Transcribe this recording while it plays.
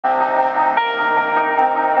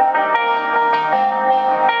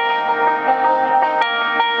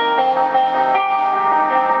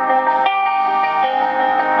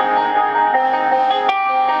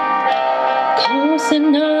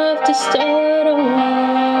but a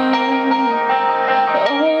while.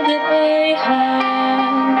 All that I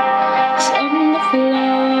have is on the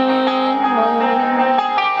floor.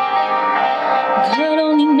 God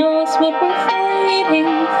only knows what we're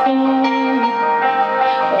fighting for.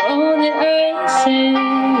 All that I say,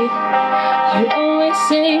 you always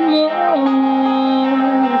say more.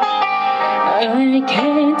 I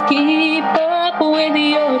can't keep up with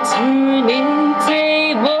your turning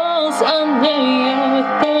tables under your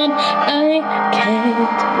thumb. I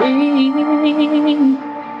can't breathe,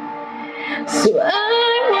 so I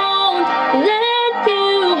won't let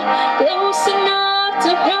you close enough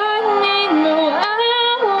to hurt me. No, I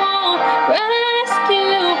won't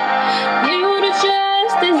rescue you to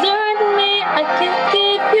just desert me. I can't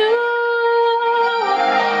give you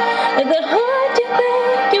the heart you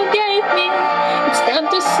think you gave me. It's time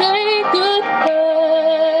to say goodbye.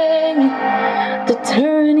 The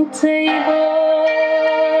turning tables,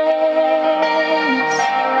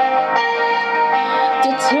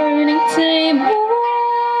 the turning tables.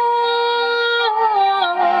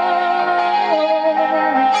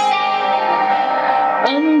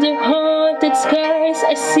 Under haunted skies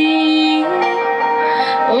I see,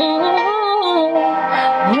 oh,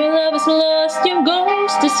 where love is lost, your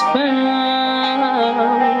ghost is found.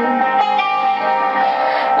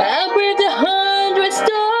 I'll breathe 100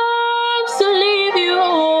 storms to leave you.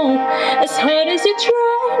 As hard as you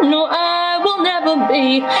try, no, I will never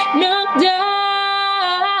be knocked down.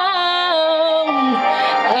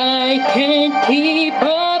 I can't keep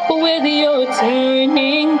up with your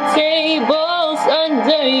turning tables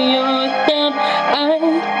under your thumb. I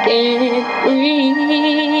can't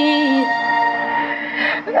breathe.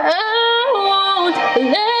 I won't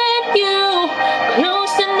let you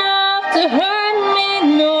close enough to hurt me.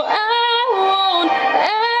 No, I won't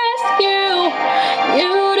ask you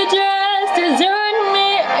to just desert me.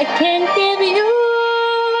 I can't give you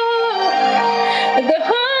the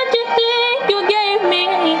heart you think you gave me.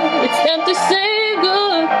 It's time to say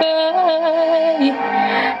goodbye.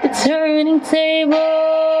 The turning tables,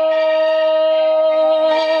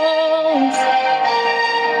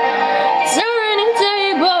 turning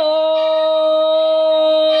tables.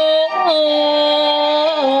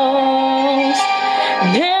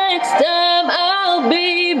 Next time I'll be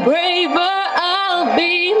braver, I'll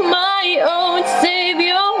be my own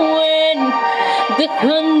savior when the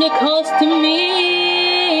thunder calls to me.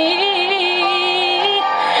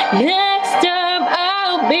 Next time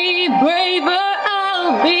I'll be braver,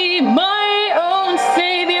 I'll be my own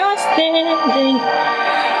savior, standing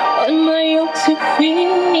on my own 2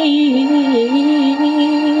 feet.